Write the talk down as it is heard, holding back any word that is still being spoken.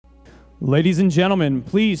Ladies and gentlemen,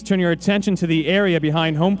 please turn your attention to the area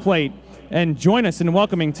behind home plate and join us in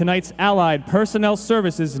welcoming tonight's Allied Personnel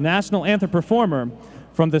Services National Anthem performer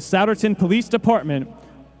from the Souderton Police Department,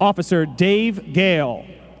 Officer Dave Gale.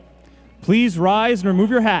 Please rise and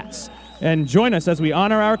remove your hats and join us as we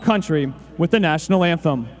honor our country with the National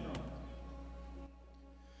Anthem.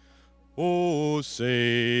 Oh,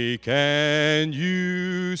 say, can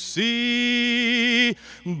you see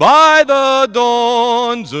by the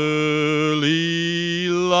dawn's early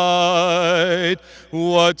light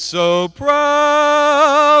what so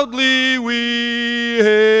proudly we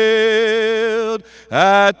hailed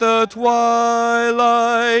at the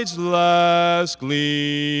twilight's last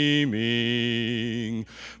gleaming,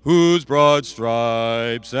 whose broad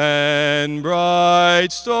stripes and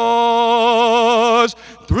bright stars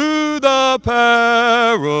through the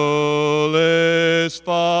perilous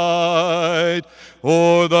fight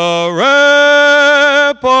o'er the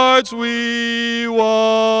ramparts we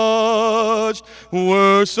watched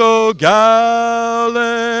were so gallantly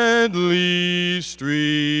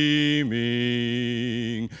streaming,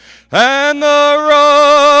 and the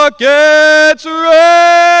rocket's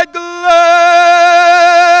red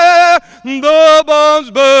glare, the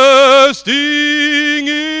bombs bursting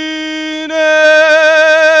in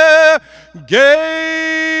air,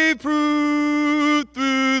 gave proof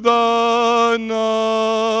through the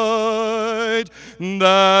night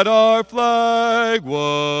that our flag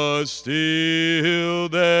was still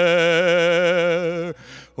there.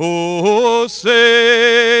 Oh,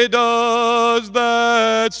 say, does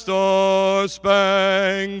that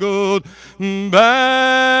star-spangled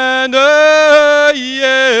banner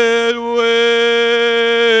yet wave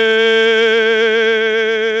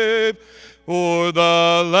o'er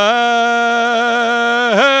the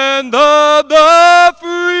land of the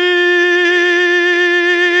free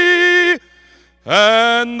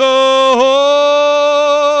and the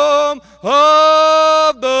home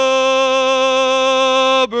of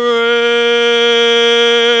the brave?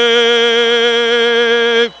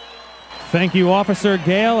 Thank you, Officer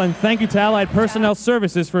Gale, and thank you to Allied Personnel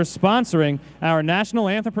Services for sponsoring our National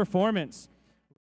Anthem performance.